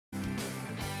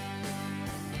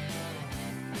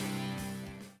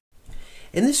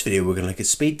In this video, we're going to look at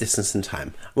speed, distance and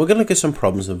time. We're going to look at some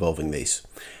problems involving these.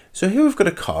 So here we've got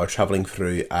a car travelling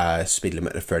through a speed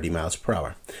limit of 30 miles per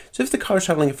hour. So if the car is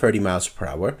travelling at 30 miles per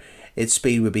hour, its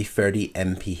speed would be 30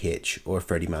 mph or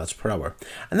 30 miles per hour.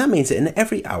 And that means that in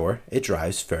every hour, it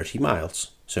drives 30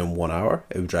 miles. So in 1 hour,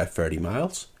 it would drive 30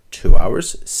 miles. 2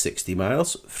 hours, 60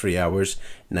 miles, 3 hours,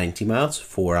 90 miles,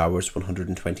 4 hours,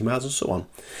 120 miles, and so on.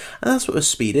 And that's what a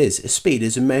speed is. A speed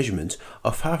is a measurement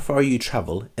of how far you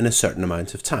travel in a certain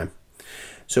amount of time.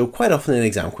 So quite often in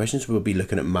exam questions, we'll be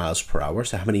looking at miles per hour.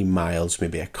 So how many miles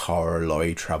maybe a car or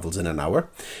lorry travels in an hour.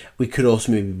 We could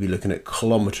also maybe be looking at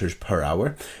kilometers per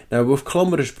hour. Now with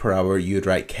kilometers per hour, you would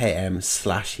write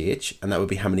km/h, and that would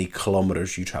be how many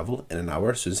kilometers you travel in an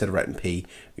hour. So instead of writing p,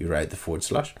 you write the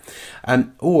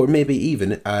 /. Or maybe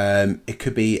even it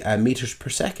could be meters per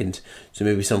second. So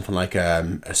maybe something like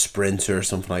a sprinter or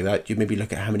something like that. You maybe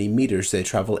look at how many meters they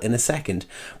travel in a second.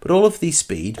 But all of these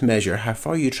speed measure how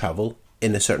far you travel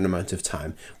in a certain amount of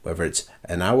time, whether it's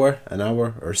an hour,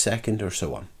 or a second, or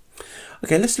so on.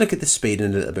 Okay, let's look at the speed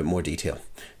in a little bit more detail.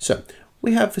 So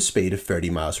we have a speed of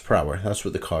 30 miles per hour. That's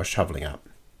what the car is traveling at.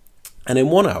 And in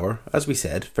 1 hour, as we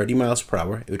said, 30 miles per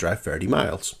hour, it would drive 30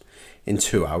 miles. In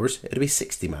 2 hours, it'd be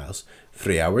 60 miles.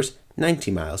 3 hours,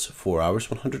 90 miles. 4 hours,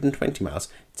 120 miles.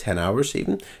 10 hours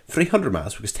even, 300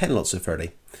 miles, because 10 lots of 30.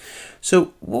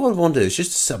 So what I want to do is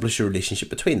just establish a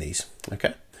relationship between these,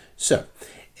 okay? So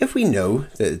if we know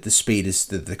that the speed is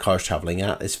that the car is traveling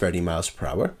at is 30 miles per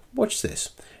hour, watch this.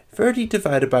 30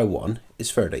 divided by 1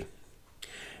 is 30.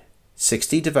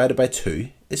 60 divided by 2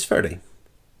 is 30.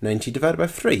 90 divided by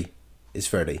 3 is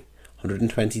 30.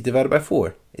 120 divided by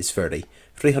 4 is 30.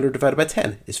 300 divided by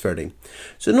 10 is 30.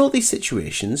 So in all these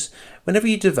situations, whenever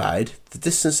you divide the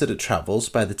distance that it travels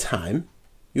by the time,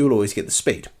 you will always get the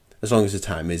speed, as long as the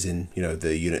time is in,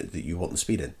 the unit that you want the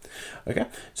speed in. Okay,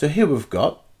 so here we've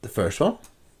got the first one.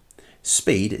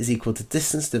 Speed is equal to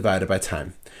distance divided by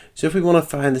time. So if we want to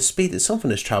find the speed that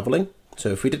something is traveling, so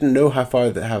if we didn't know how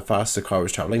fast the car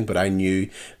was traveling, but I knew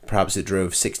perhaps it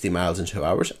drove 60 miles in 2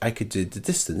 hours, I could do the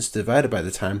distance divided by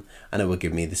the time, and it will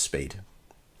give me the speed.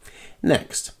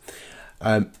 Next,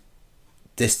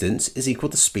 distance is equal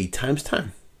to speed times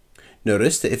time.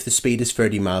 Notice that if the speed is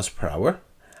 30 miles per hour,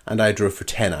 and I drove for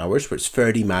 10 hours, where it's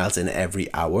 30 miles in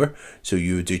every hour, so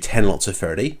you would do 10 lots of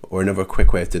 30, or another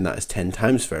quick way of doing that is 10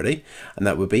 times 30, and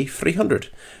that would be 300.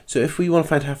 So if we want to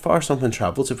find how far something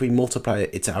travels, if we multiply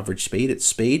its average speed, its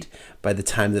speed, by the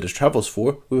time that it travels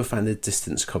for, we will find the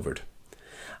distance covered.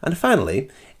 And finally,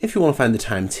 if you want to find the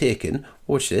time taken,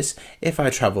 watch this. If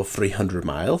I travel 300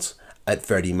 miles at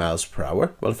 30 miles per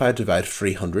hour, well, if I divide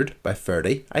 300 by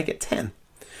 30, I get 10.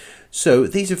 So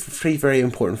these are three very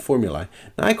important formulae.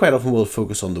 Now I quite often will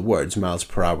focus on the words miles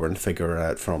per hour and figure it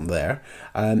out from there,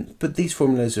 but these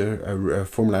formulas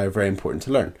are very important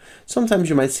to learn. Sometimes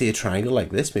you might see a triangle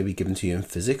like this, maybe given to you in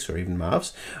physics or even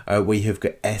maths, where you have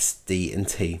got S, D and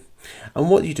T. And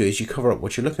what you do is you cover up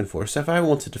what you're looking for. So if I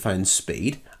wanted to find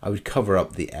speed, I would cover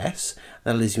up the S.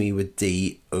 That leaves me with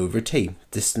D over T,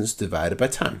 distance divided by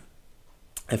time.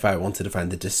 If I wanted to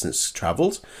find the distance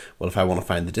travelled, well, if I want to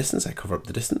find the distance, I cover up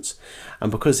the distance.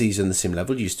 And because these are on the same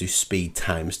level, you just do speed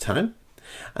times time.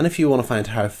 And if you want to find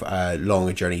how long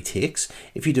a journey takes,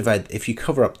 if you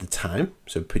cover up the time,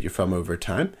 so put your thumb over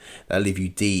time, that'll leave you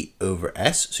D over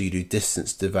S. So you do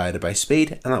distance divided by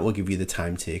speed, and that will give you the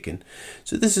time taken.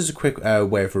 So this is a quick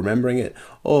way of remembering it.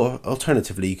 Or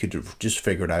alternatively, you could just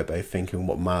figure it out by thinking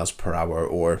what miles per hour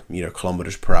or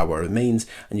kilometers per hour means,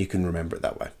 and you can remember it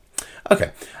that way.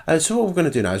 Okay, so what we're going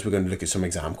to do now is we're going to look at some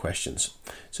exam questions.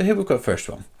 So here we've got the first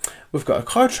one. We've got a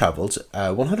car travelled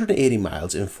 180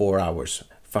 miles in 4 hours.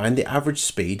 Find the average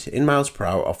speed in miles per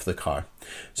hour of the car.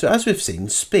 So as we've seen,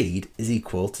 speed is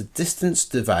equal to distance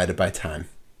divided by time.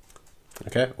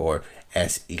 Okay, or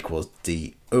S equals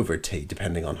D over T,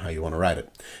 depending on how you want to write it.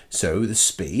 So the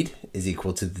speed is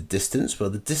equal to the distance.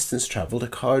 Well, the distance travelled, a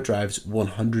car drives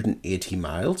 180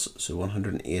 miles, so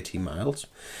 180 miles,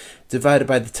 divided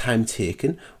by the time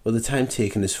taken. Well, the time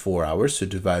taken is 4 hours, so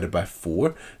divided by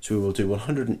 4. So we will do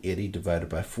 180 divided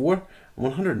by 4, and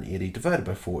 180 divided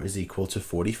by 4 is equal to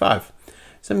 45.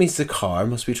 So that means the car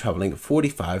must be travelling at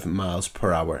 45 miles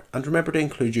per hour. And remember to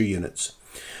include your units.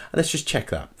 And let's just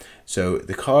check that. So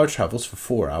the car travels for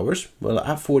 4 hours. Well,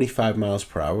 at 45 miles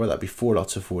per hour, that'd be 4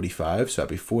 lots of 45. So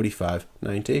that'd be 45,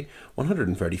 90,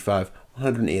 135,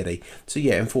 180. So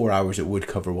yeah, in 4 hours, it would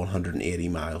cover 180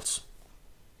 miles.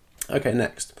 Okay,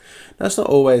 next. Now it's not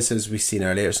always, as we've seen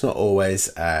earlier, it's not always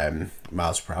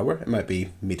miles per hour. It might be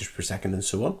meters per second and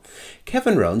so on.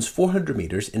 Kevin runs 400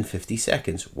 meters in 50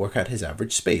 seconds. Work out his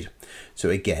average speed. So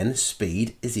again,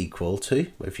 speed is equal to,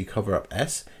 if you cover up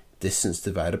S, distance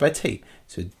divided by t.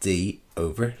 So d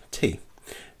over t.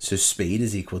 So speed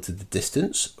is equal to the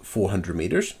distance, 400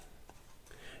 meters,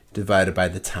 divided by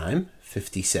the time,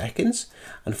 50 seconds,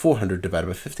 and 400 divided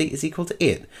by 50 is equal to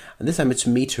 8. And this time it's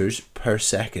meters per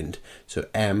second, so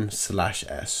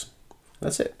m/s.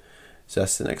 That's it. So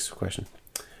that's the next question.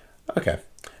 Okay.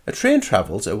 A train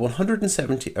travels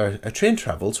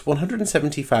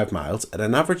 175 miles at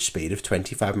an average speed of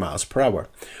 25 miles per hour.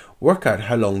 Work out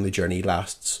how long the journey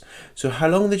lasts. So how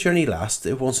long the journey lasts,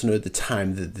 it wants to know the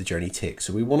time that the journey takes.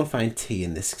 So we want to find t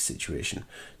in this situation.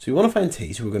 So we want to find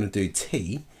t, so we're going to do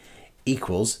t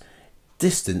equals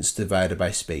distance divided by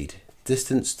speed.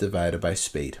 Distance divided by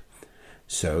speed.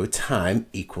 So time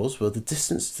equals, well, the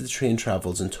distance the train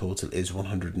travels in total is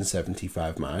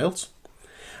 175 miles.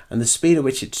 And the speed at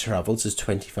which it travels is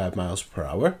 25 miles per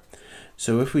hour.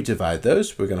 So if we divide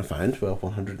those, we're going to find, well,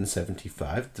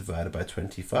 175 divided by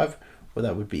 25, well,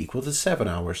 that would be equal to 7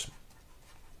 hours.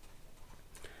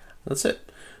 That's it.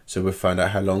 So we've found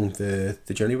out how long the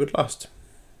journey would last.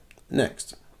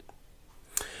 Next.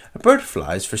 A bird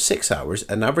flies for 6 hours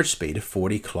at an average speed of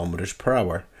 40 kilometers per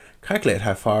hour. Calculate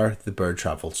how far the bird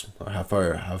travels, or how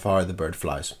far the bird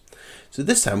flies. So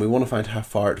this time we want to find how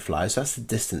far it flies. So that's the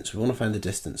distance. We want to find the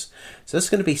distance. So that's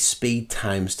going to be speed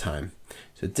times time.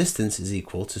 So distance is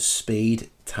equal to speed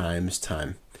times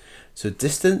time. So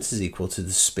distance is equal to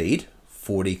the speed,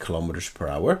 40 kilometers per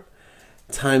hour,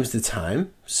 times the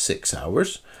time, 6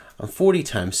 hours, and 40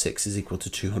 times 6 is equal to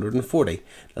 240.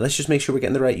 Now let's just make sure we're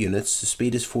getting the right units. The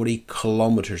speed is 40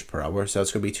 kilometers per hour, so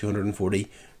that's going to be 240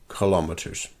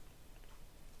 kilometers.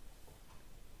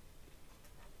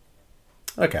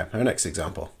 Okay, our next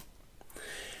example.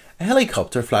 A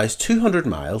helicopter flies 200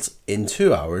 miles in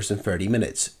 2 hours and 30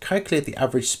 minutes. Calculate the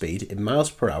average speed in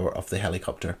miles per hour of the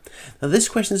helicopter. Now this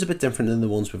question is a bit different than the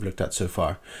ones we've looked at so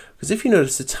far, because if you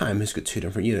notice the time has got two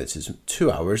different units. It's 2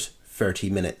 hours, 30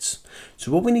 minutes.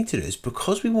 So what we need to do is,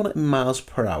 because we want it in miles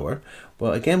per hour,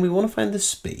 well, again, we want to find the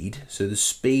speed. So the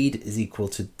speed is equal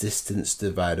to distance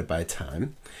divided by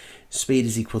time. Speed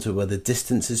is equal to, well, the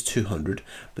distance is 200,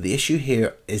 but the issue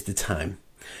here is the time.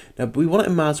 Now, we want it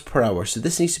in miles per hour, so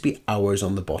this needs to be hours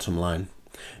on the bottom line.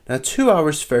 Now, 2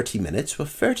 hours, 30 minutes, well,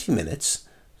 30 minutes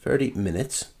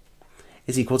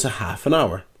is equal to half an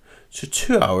hour. So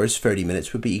 2 hours, 30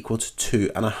 minutes would be equal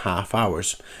to 2.5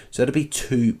 hours. So that'd be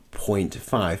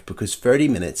 2.5, because 30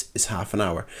 minutes is half an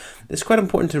hour. It's quite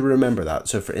important to remember that.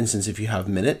 So for instance, if you have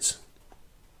minutes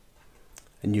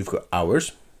and you've got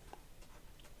hours,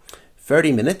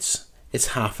 30 minutes is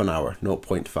half an hour,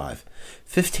 0.5.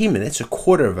 15 minutes, a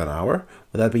quarter of an hour,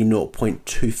 well, that'd be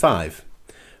 0.25.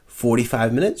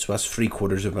 45 minutes, well, that's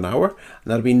 3/4 of an hour, and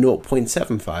that'll be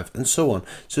 0.75, and so on.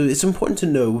 So it's important to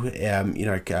know,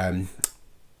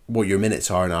 what your minutes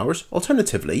are in hours.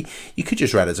 Alternatively, you could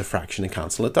just write it as a fraction and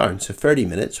cancel it down. So 30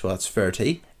 minutes, well, that's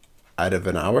 30 out of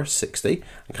an hour, 60,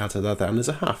 and cancel that down as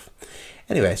a half.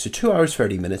 Anyway, so 2 hours,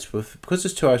 30 minutes, because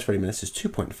it's 2 hours, 30 minutes is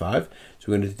 2.5, so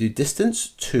we're going to do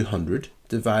distance, 200,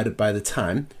 divided by the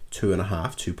time,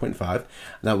 2.5, 2.5,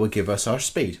 and that will give us our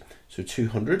speed. So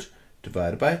 200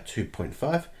 divided by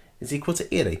 2.5 is equal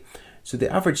to 80. So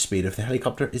the average speed of the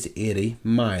helicopter is 80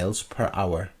 miles per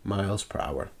hour. Miles per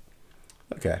hour.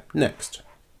 Okay, next.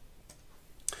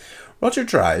 Roger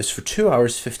drives for 2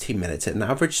 hours 15 minutes at an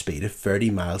average speed of 30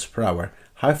 miles per hour.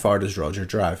 How far does Roger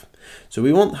drive? So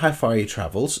we want how far he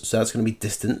travels, so that's going to be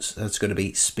distance, that's going to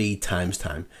be speed times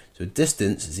time. So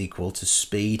distance is equal to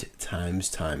speed times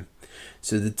time.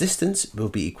 So the distance will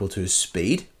be equal to his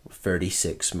speed,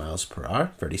 36 miles per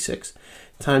hour, 36,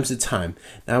 times the time.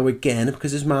 Now again,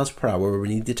 because it's miles per hour, we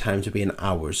need the time to be in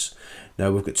hours.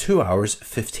 Now we've got 2 hours,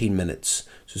 15 minutes.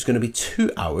 So it's going to be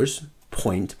 2 hours,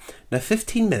 point. Now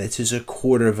 15 minutes is a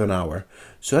quarter of an hour.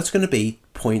 So that's going to be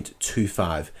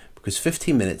 0.25, because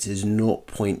 15 minutes is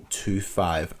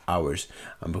 0.25 hours.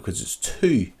 And because it's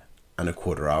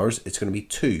 2.25 hours, it's going to be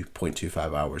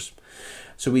 2.25 hours.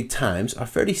 So we times our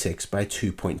 36 by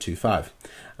 2.25.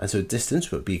 And so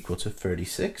distance would be equal to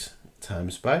 36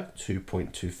 times by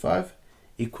 2.25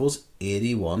 equals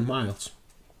 81 miles.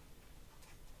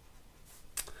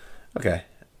 Okay,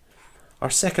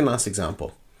 our second last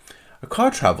example. A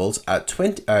car travels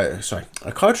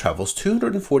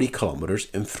 240 kilometers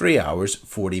in 3 hours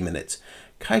 40 minutes.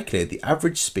 Calculate the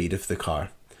average speed of the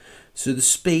car. So the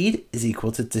speed is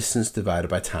equal to distance divided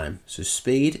by time. So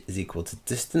speed is equal to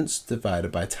distance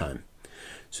divided by time.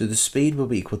 So the speed will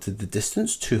be equal to the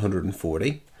distance,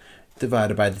 240,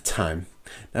 divided by the time.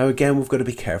 Now again, we've got to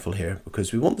be careful here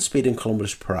because we want the speed in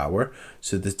kilometers per hour,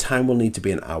 so the time will need to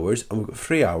be in hours, and we've got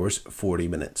 3 hours 40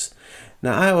 minutes.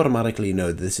 Now I automatically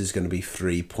know this is going to be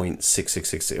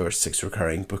 3.666 or 6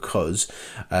 recurring because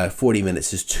 40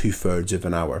 minutes is 2/3 of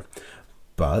an hour.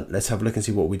 But let's have a look and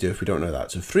see what we do if we don't know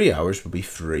that. So 3 hours will be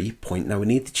 3 point. Now we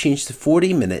need to change the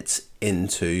 40 minutes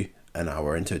into an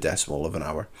hour, into a decimal of an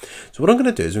hour. So what I'm going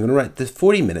to do is I'm going to write the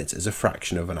 40 minutes as a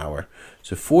fraction of an hour.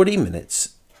 So 40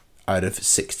 minutes out of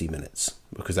 60 minutes,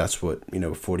 because that's what,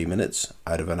 40 minutes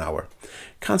out of an hour.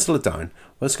 Cancel it down.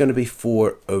 Well, it's going to be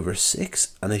 4/6,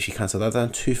 and if you cancel that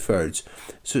down, 2/3.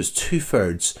 So it's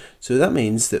 2/3. So that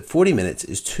means that 40 minutes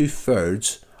is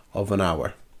 2/3 of an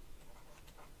hour.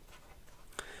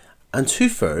 And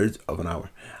 2/3 of an hour.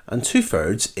 And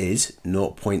 2/3 is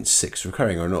 0.6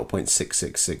 recurring, or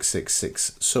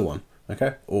 0.66666, so on.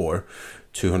 Okay? Or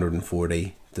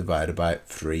 240 divided by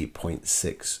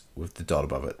 3.6 with the dot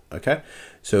above it. Okay?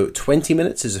 So 20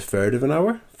 minutes is 1/3 of an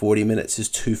hour, 40 minutes is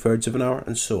 2/3 of an hour,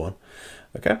 and so on.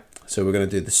 Okay? So we're going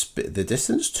to do the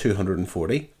distance,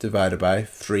 240 divided by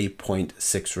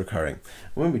 3.6 recurring.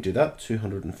 And when we do that,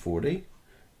 240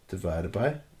 divided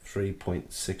by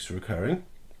 3.6 recurring,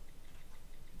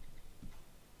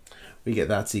 we get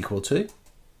that's equal to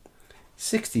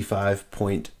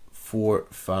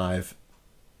 65.45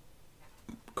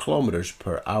 kilometers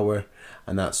per hour,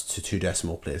 and that's to 2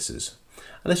 decimal places.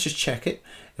 And let's just check it.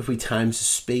 If we times the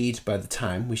speed by the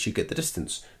time, we should get the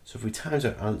distance. So if we times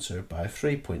our answer by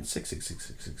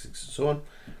 3.66666, so on,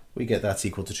 we get that's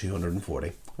equal to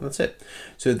 240, and that's it.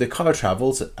 So the car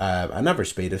travels an average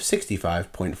speed of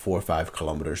 65.45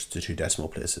 kilometers to 2 decimal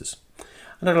places.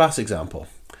 And our last example.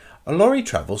 A lorry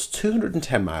travels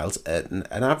 210 miles at an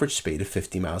average speed of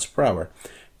 50 miles per hour.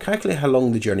 Calculate how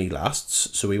long the journey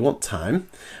lasts. So we want time,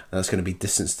 and that's going to be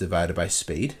distance divided by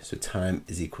speed. So time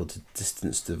is equal to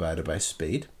distance divided by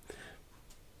speed.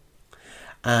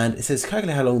 And it says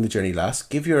calculate how long the journey lasts.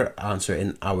 Give your answer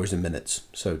in hours and minutes.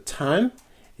 So time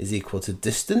is equal to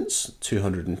distance,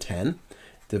 210,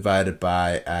 divided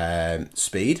by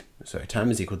speed. Sorry,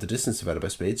 time is equal to distance divided by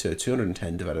speed. So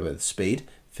 210 divided by the speed,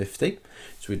 50.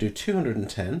 So we do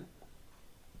 210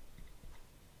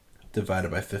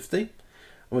 divided by 50, and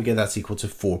we get that's equal to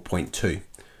 4.2.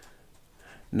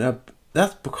 Now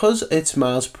that's because it's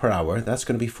miles per hour, that's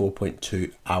going to be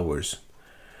 4.2 hours.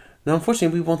 Now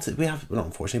unfortunately we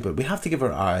have to give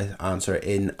our answer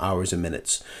in hours and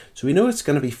minutes. So we know it's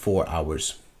going to be 4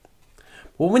 hours.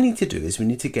 What we need to do is we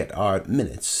need to get our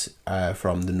minutes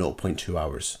from the 0.2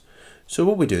 hours. So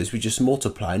what we do is we just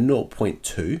multiply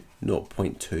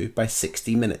 0.2 by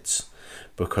 60 minutes,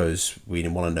 because we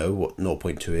want to know what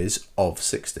 0.2 is of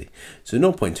 60. So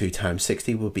 0.2 times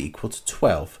 60 will be equal to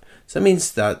 12. So that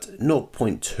means that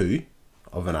 0.2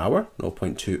 of an hour,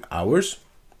 0.2 hours,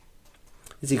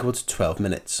 is equal to 12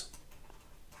 minutes.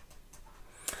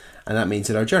 And that means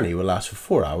that our journey will last for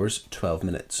 4 hours, 12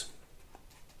 minutes.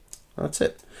 That's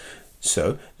it.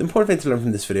 So the important thing to learn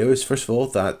from this video is, first of all,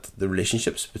 that the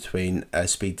relationships between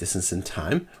speed, distance, and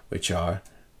time, which are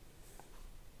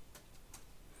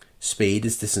speed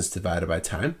is distance divided by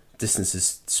time, distance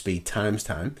is speed times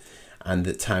time, and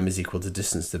that time is equal to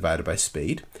distance divided by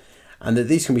speed, and that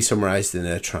these can be summarized in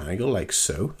a triangle like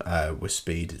so, with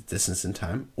speed, distance, and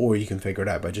time, or you can figure it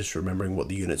out by just remembering what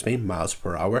the units mean, miles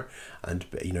per hour, and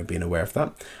being aware of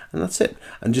that, and that's it.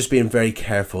 And just being very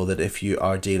careful that if you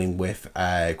are dealing with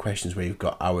questions where you've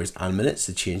got hours and minutes,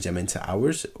 to change them into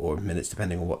hours or minutes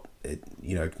depending on what it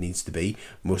needs to be.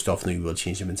 Most often you will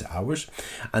change them into hours,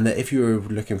 and that if you're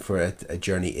looking for a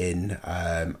journey in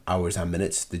hours and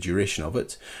minutes, the duration of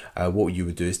it, what you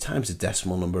would do is times the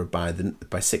decimal number by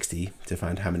 60 to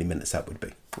find how many minutes that would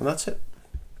be, and that's it.